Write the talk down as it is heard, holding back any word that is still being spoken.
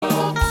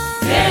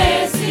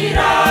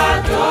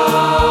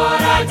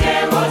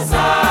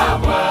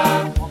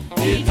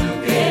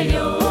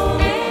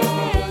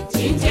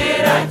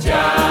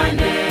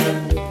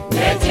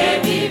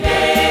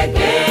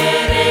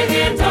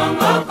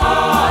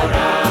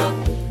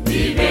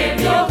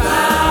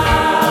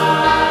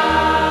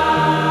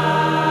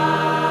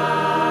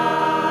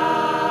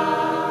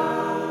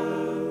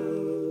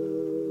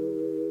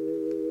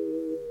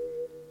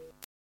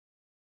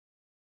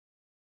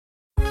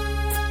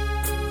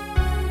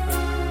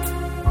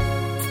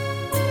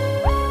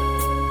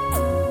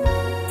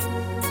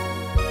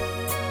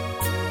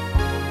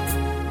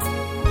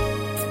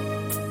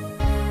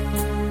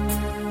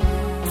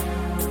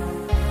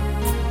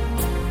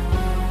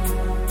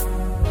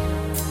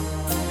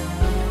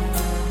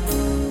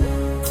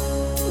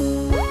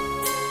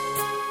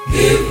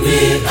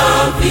a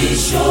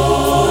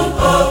vision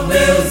of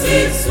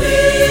music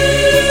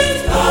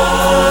sweet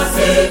as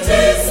it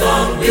is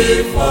sung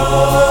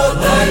before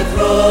thy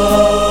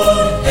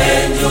throne.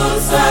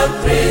 Angels are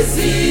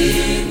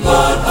praising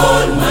God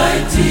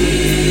Almighty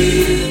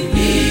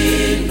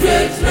in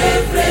great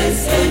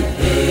reverence and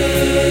awe.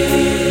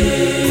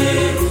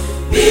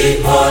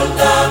 Behold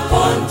the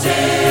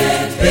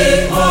content,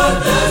 behold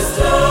the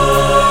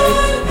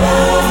strife,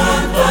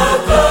 and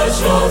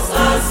percussions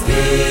are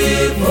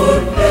skillful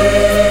play.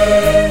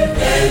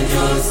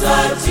 Angels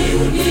are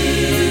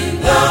tuning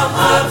the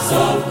harps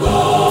of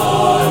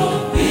God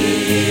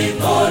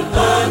with all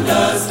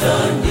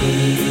understanding.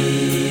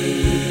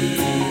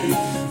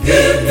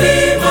 Give me,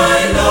 my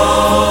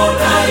Lord,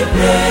 I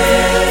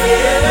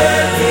pray,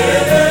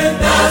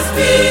 the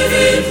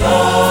spirit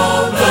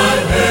of thy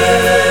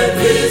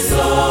heavenly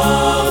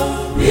song.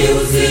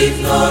 Music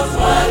not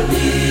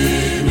worldly,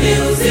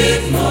 music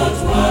not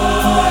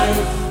wide,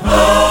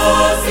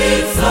 as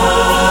it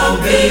sung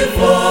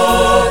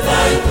before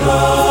thy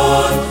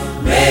throne.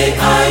 May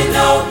I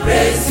now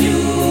praise you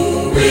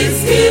with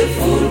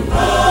skillful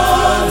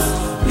parts,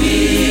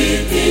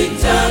 with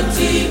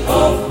eternity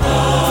of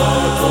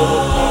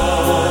heart,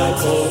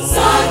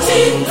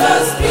 searching the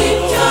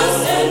scriptures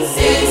and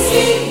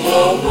singing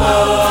your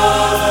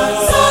word,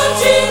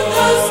 searching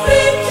the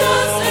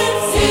scriptures and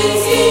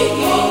singing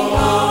your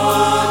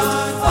word,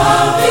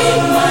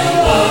 having my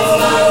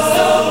life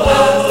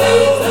above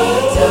with the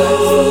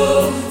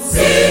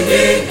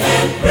singing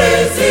and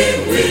praising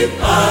with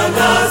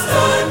understanding.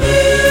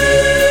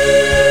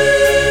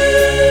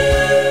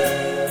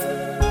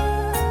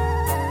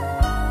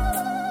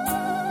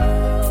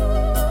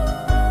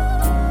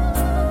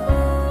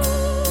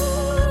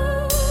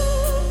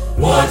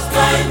 What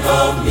kind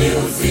of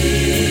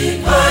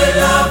music I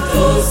love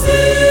to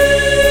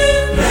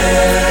sing,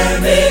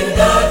 claiming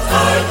that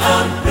I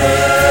am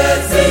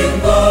praising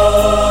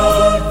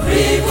God.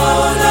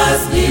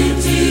 Frivolous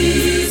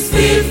duties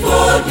fit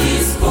for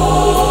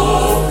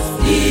discord,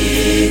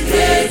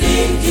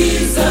 degrading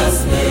Jesus'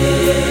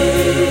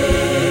 name.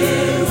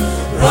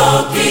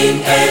 Rocking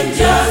and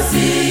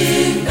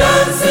jazzing,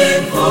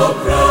 dancing for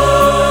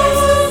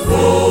Christ,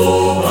 who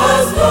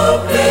has no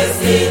place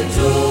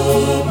into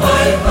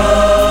my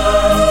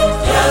heart,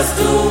 just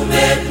to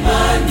make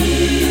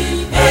money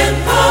and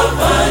have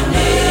a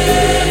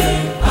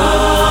name.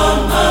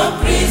 I'm a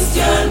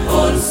Christian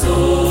also.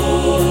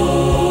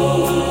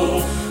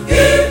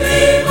 Give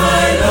me,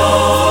 my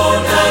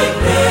Lord, I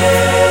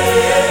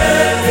pray,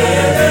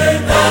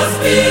 the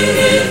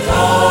spirit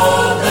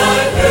of thy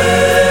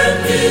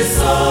heavenly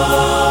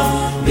song.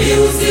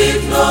 Music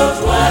not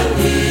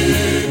worldly,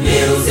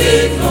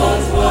 music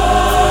not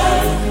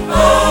wide,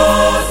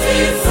 as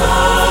it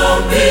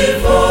sung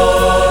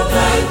before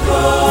thy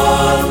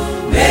throne.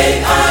 May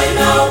I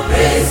now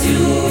praise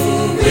you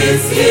with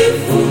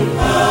skillful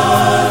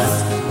parts,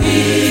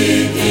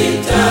 with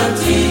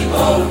eternity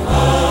of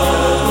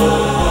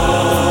heart,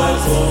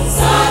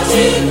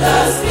 searching the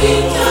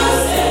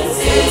scriptures and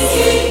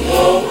singing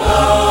your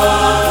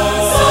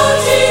word,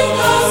 searching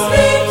the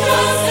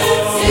scriptures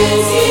and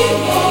singing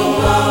your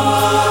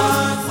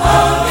word,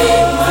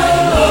 having my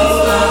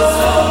life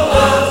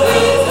above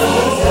with the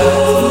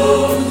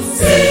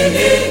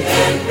singing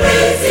and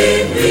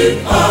praising with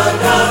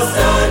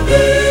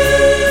understanding.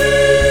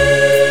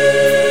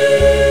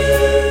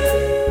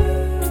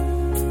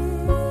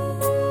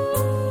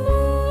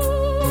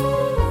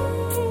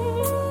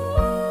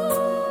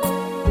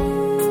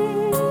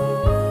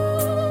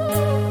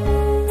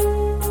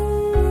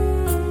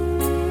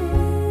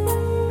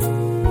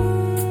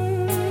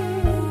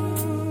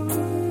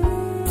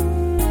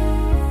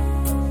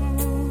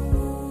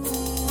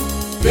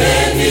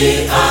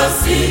 Many a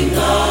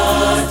singer,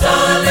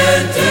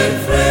 talented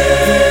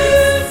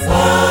friend,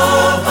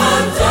 some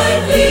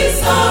untimely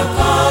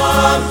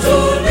succumb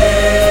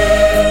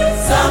today.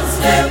 Some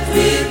slept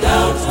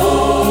without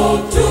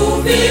hope to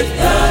meet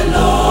the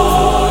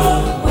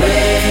Lord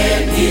when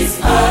His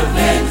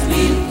advent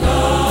will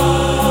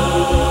come.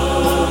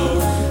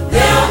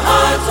 Their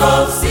art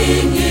of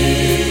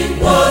singing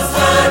was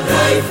hard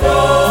right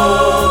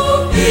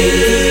from,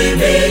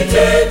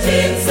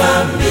 imitating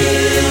some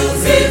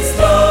music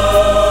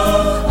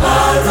style,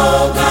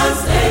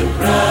 arrogance and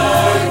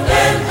pride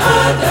and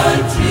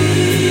adultery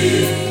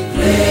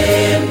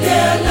claim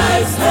their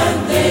lives and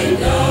they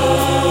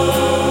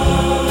die.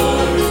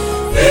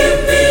 Give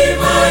me,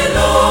 my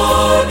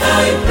Lord,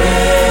 I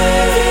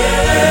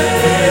pray,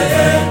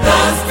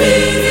 the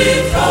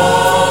spirit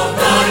of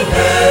thy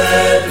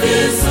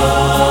heavenly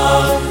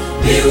song.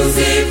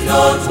 Music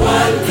not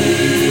worldly,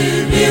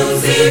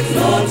 music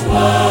not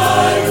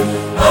wide,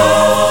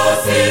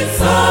 as it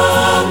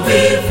sung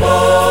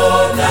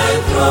before thy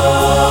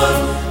throne.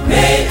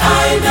 May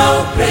I now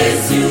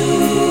praise you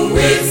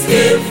with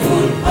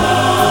skillful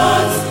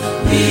parts,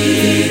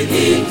 with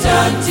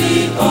eternity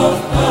of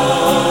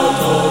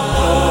heart,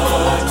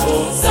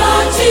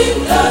 searching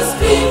the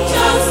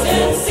scriptures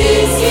and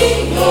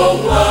singing your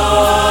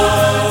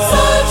word,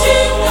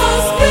 searching the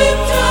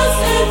scriptures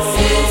and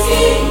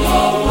singing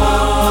your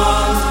word.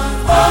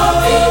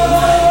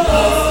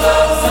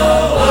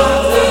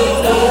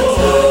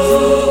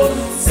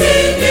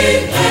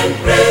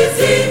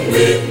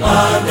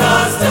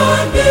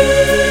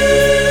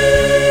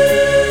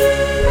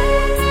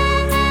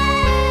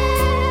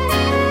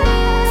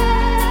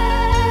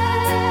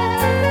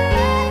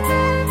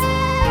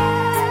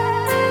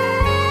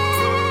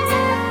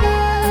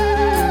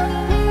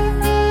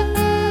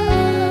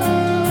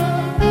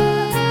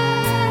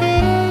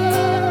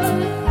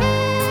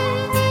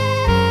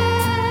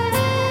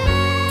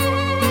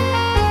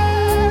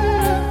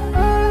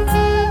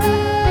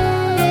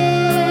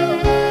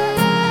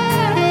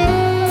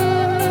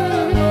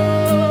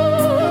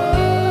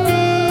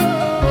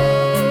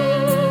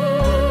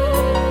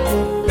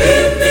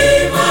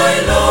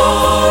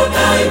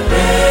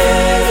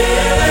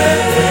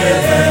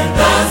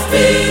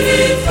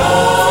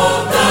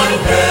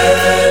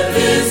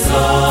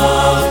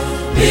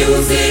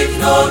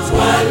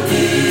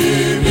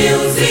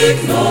 seek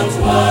not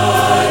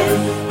why,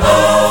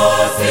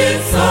 as in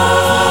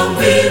song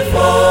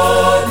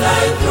before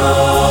thy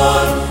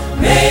throne.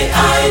 May I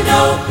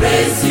now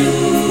praise you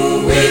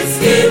with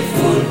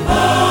skillful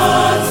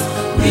hearts,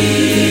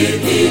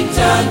 with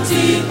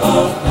enchanting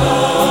of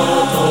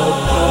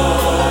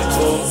heart,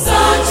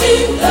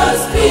 searching the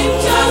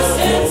scriptures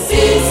and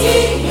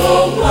seeking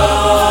your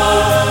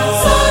word,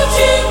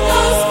 searching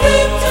the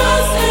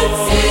scriptures and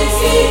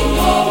seeking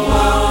your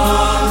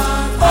word,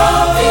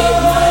 having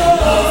my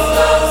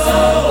thoughts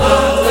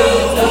about the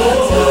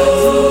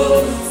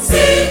truth,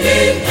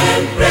 singing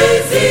and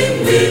praising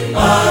with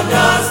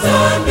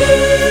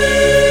understanding.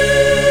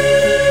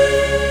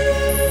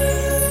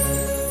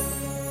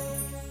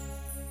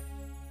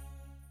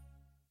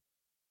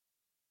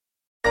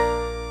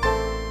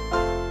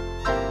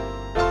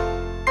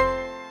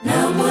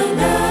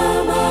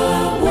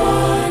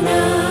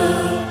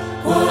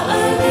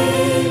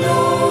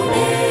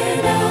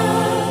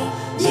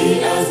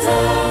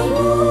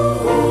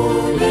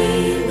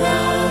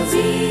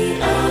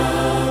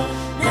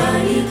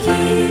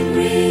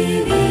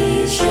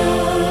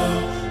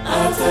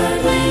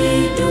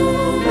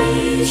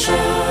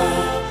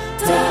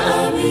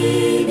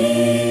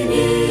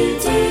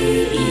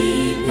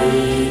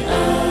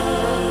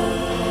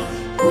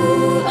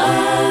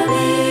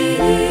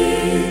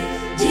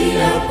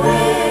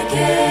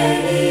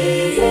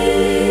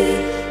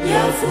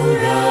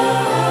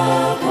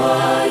 Furaha kwa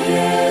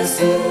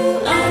Yesu,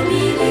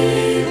 amini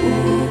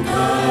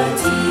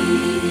ukati.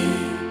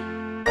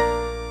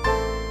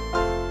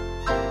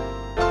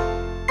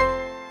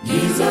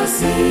 Giza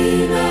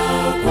sina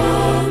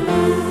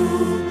kwangu,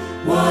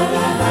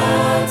 wala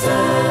hata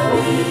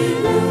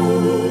wingu,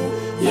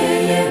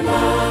 yeye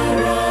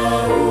mara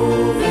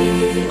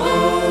huniondoa.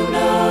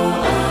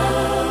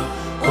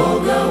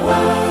 Oga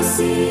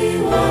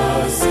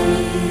wasiwasi,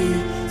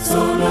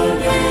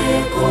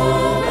 sononeko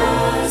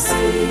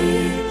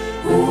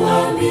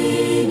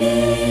uamini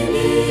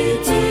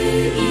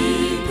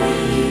nitii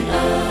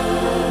pia,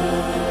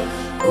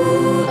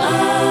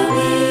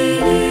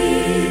 uamini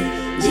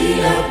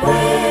njia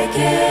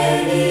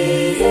pekeni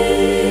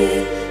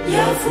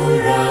ya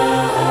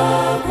furaha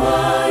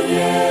kwa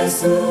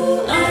Yesu,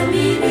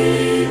 amini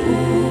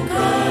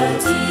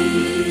ukati.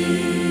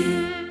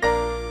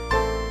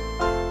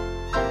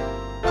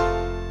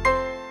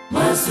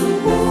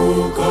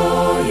 Masumbuko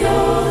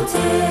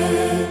yote,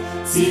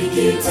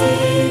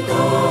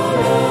 sikitiko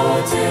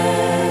lote,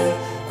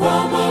 kwa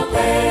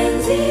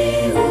mapenzi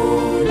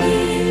hunilipia.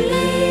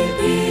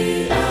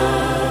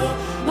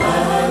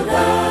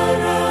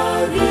 Madhara,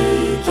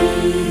 dhiki,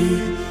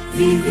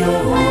 vivyo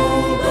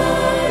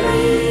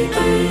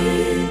hubariki.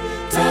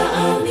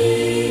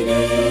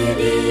 Taamini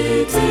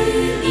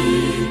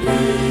nitii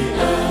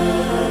pia,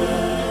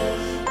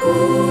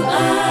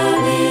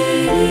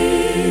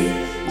 uamini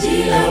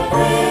njia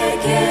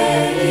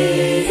pekeni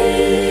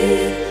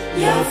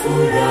ya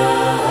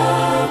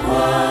furaha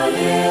kwa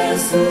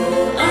Yesu,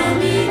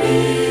 amini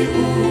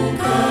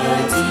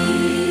ukati.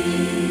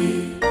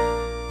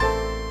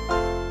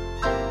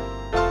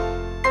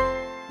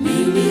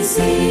 Mimi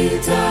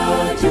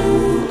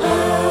sitajua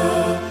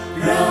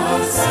raha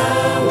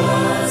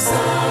sawa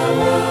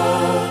sawa,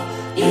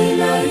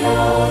 ila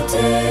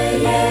yote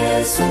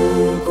Yesu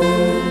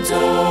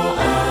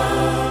kumtoa.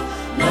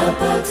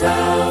 Napata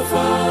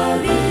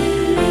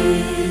fadhili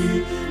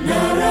na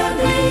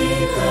radhi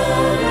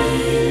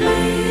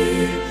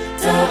kamili,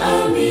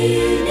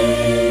 taamini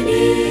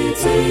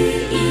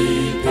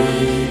nitii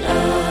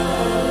pia,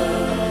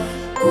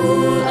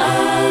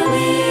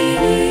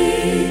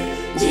 uamini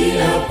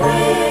njia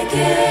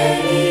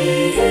pekeni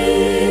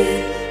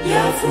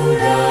ya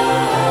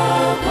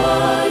furaha kwa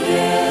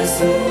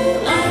Yesu,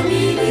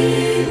 amini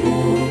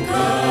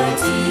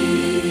ukati.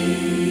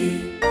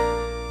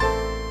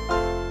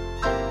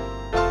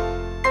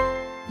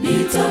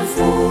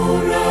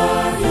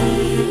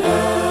 Nitamfurahia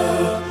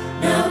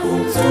na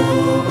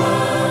kumtumaini,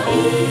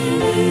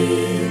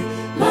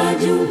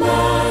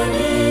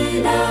 majumbani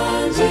na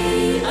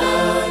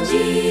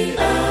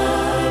njia,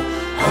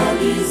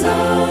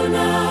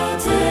 alizona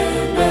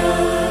tena,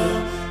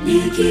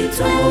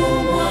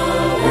 nikitumwa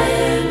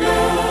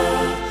wenda,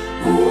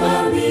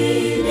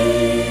 uamini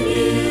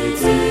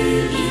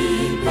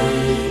nitii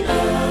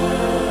pia,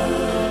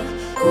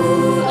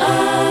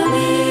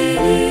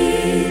 uamini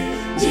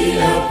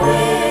njia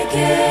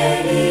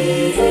pekeni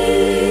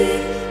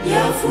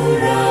ya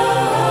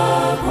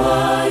furaha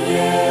kwa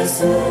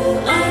Yesu,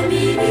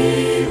 amini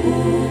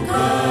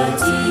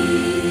ukati.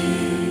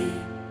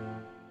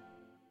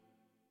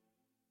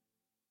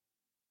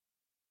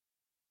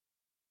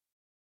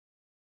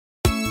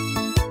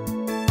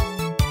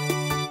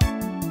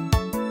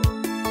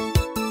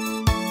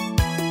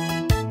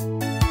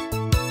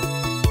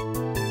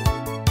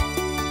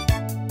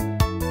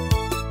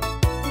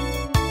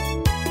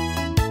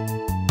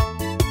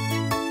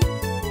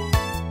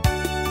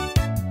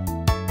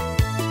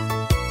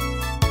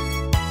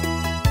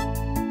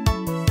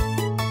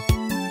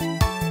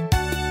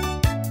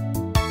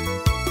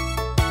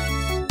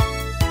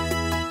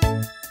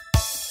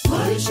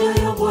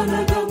 Maisha ya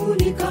mwanadamu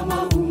ni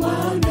kama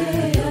umande,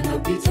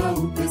 yanapita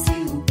upesi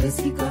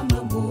upesi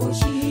kama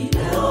moshi.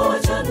 Leo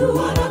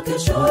wachanua na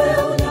keshoye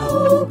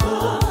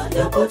unyauka,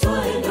 japo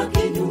twaenda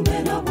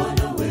kinyume na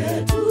Bwana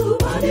wetu.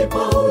 Bali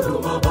kwa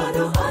huruma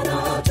bado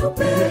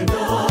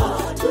anatupenda,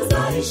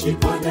 tunaishi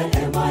kwa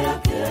neema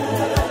yake.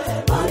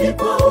 Bali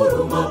kwa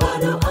huruma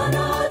bado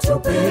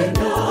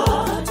anatupenda,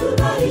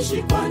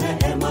 tunaishi kwa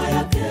neema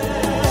yake.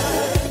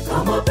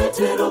 Kama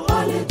Petero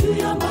pale juu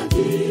ya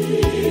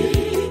maji,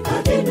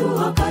 kadinu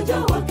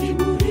akajawa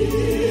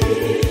kiburi.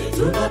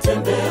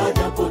 Tunatembea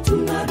japo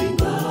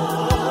tunaringa,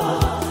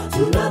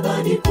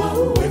 tunadhani kwa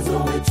uwezo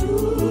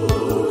wetu.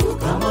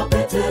 Kama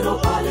Petero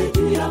pale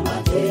juu ya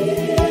maji,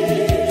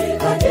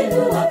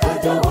 kadinu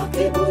akajawa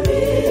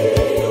kiburi.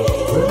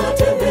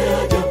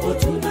 Tunatembea japo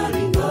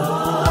tunaringa,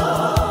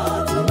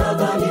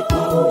 tunadhani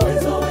kwa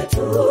uwezo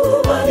wetu.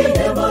 Bali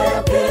neema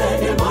yake,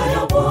 neema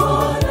ya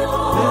Bwana,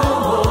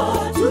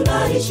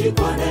 tunaishi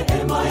kwa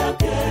neema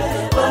yake.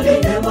 Bali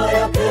neema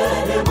yake,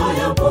 neema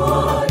ya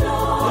Bwana,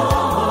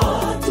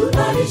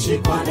 tunaishi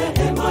kwa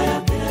neema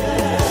yake.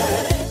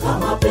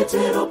 Kama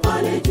Petero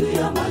pale juu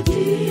ya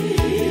maji,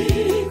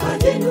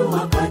 kadinu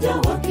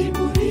akajawa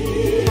kiburi.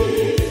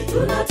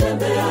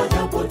 Tunatembea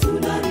japo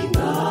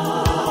tunaringa,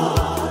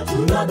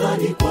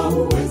 tunadhani kwa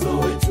uwezo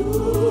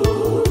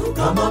wetu.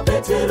 Kama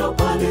Petero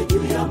pale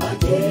juu ya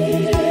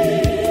maji,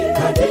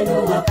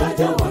 kadinu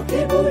akajawa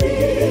kiburi.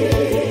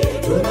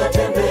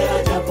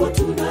 Tunatembea japo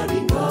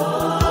tunaringa,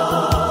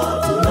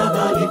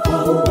 tunadhani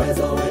kwa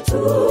uwezo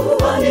wetu.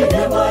 Bali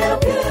neema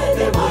yake,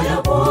 neema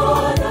ya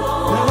Bwana,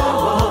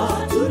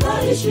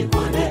 tunaishi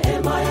kwa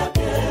neema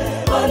yake.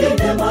 Bali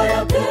neema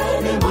yake,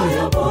 neema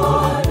ya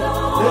Bwana,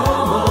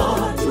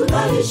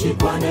 tunaishi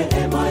kwa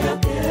neema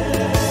yake.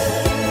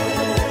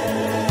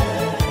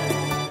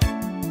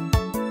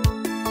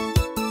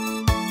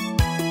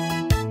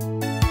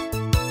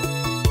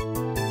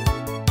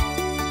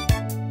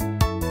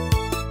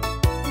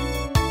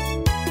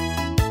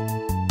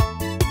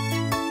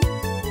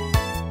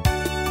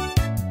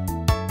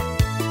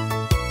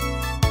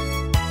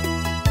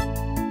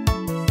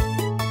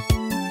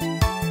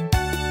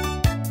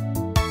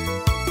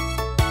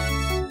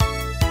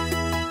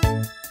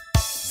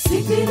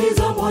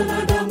 Sikiliza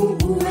mwanadamu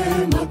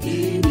uwe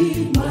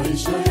makini,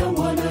 maisha ya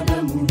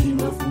mwanadamu ni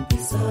mafupi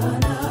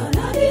sana.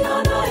 Nani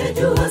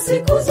anayejua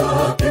siku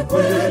zake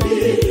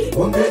kweli?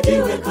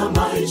 Umejiweka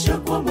maisha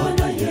kwa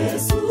Bwana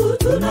Yesu.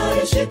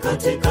 Tunaishi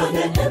katika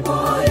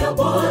neema ya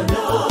Bwana,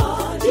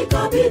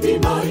 jikabidhi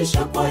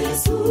maisha kwa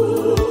Yesu.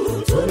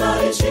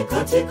 Tunaishi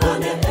katika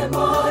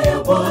neema ya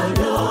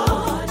Bwana,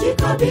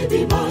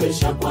 jikabidhi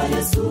maisha kwa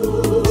Yesu.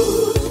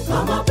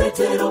 Kama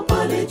Petero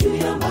pale juu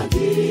ya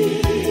maji,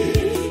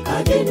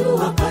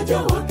 kadinu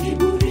akajawa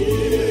kiburi.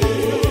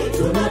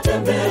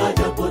 Tunatembea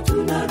japo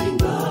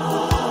tunaringa,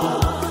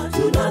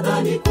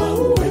 tunadhani kwa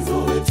uwezo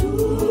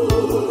wetu.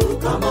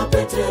 Kama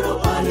Petero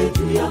pale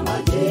juu ya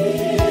maji,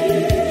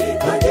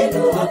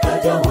 kadinu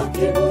akajawa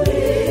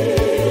kiburi.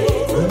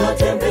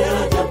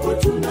 Tunatembea japo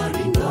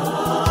tunaringa,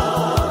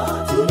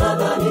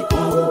 tunadhani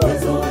kwa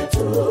uwezo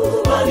wetu.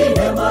 Bali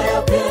neema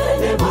yake,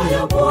 neema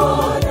ya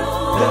Bwana,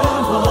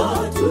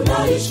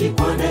 tunaishi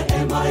kwa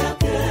neema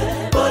yake.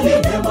 Bali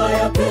neema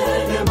yake,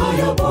 neema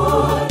ya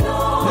Bwana,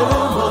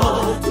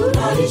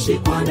 tunaishi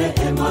kwa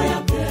neema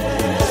yake.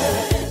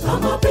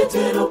 Kama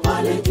Petero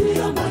pale juu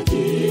ya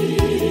maji,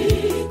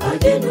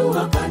 kadinu